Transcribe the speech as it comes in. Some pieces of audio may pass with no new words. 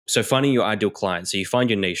So finding your ideal client. So you find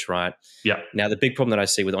your niche, right? Yeah. Now, the big problem that I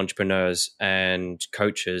see with entrepreneurs and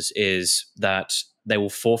coaches is that they will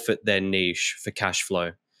forfeit their niche for cash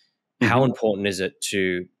flow. How important is it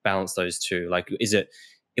to balance those two? Like, is it,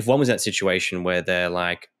 if one was in that situation where they're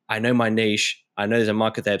like, I know my niche, I know there's a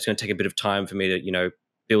market there, it's going to take a bit of time for me to,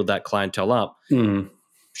 build that clientele up.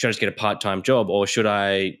 Should I just get a part-time job, or should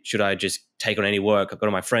I just take on any work? I've got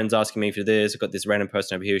all my friends asking me for this. I've got this random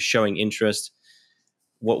person over here showing interest.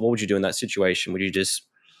 What would you do in that situation? Would you just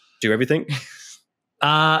do everything?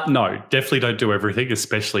 No, definitely don't do everything,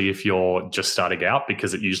 especially if you're just starting out,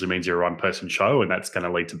 because it usually means you're a one-person show, and that's going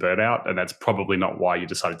to lead to burnout, and that's probably not why you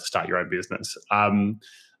decided to start your own business.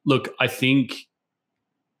 Look, I think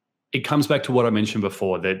it comes back to what I mentioned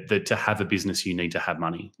before, that to have a business, you need to have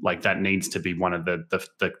money. Like, that needs to be one of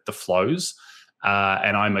the flows.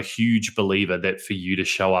 And I'm a huge believer that for you to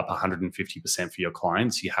show up 150% for your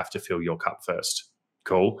clients, you have to fill your cup first.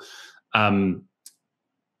 Cool.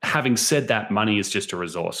 Having said that, money is just a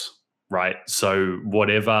resource, right? So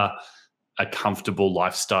whatever a comfortable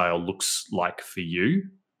lifestyle looks like for you,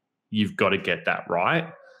 you've got to get that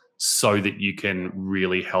right, so that you can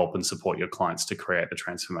really help and support your clients to create the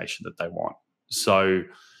transformation that they want. So,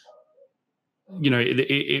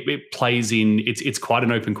 it plays in, it's quite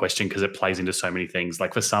an open question, because it plays into so many things.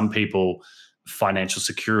 Like, for some people, financial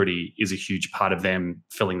security is a huge part of them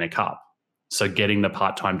filling their cup. So getting the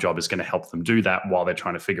part-time job is going to help them do that while they're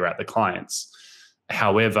trying to figure out the clients.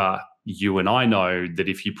 However, you and I know that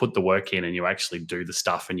if you put the work in and you actually do the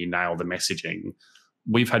stuff and you nail the messaging,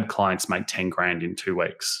 we've had clients make 10 grand in 2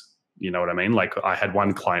 weeks. You know what I mean? Like, I had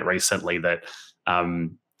one client recently that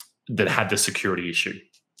had the security issue.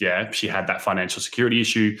 Yeah, she had that financial security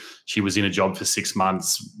issue. She was in a job for 6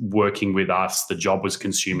 months working with us. The job was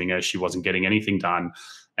consuming her. She wasn't getting anything done.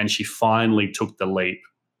 And she finally took the leap.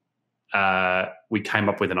 We came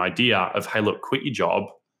up with an idea of, hey, look, quit your job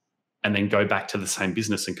and then go back to the same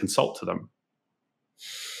business and consult to them.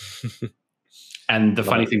 And the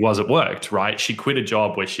funny thing was, it worked, right? She quit a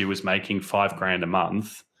job where she was making 5 grand a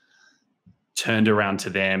month, turned around to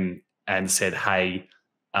them and said, hey,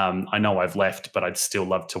 I know I've left, but I'd still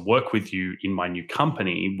love to work with you in my new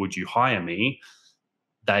company. Would you hire me?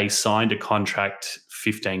 They signed a contract,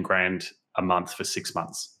 15 grand a month for 6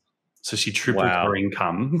 months. So she tripled her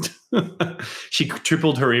income. She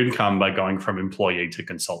tripled her income by going from employee to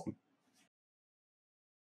consultant.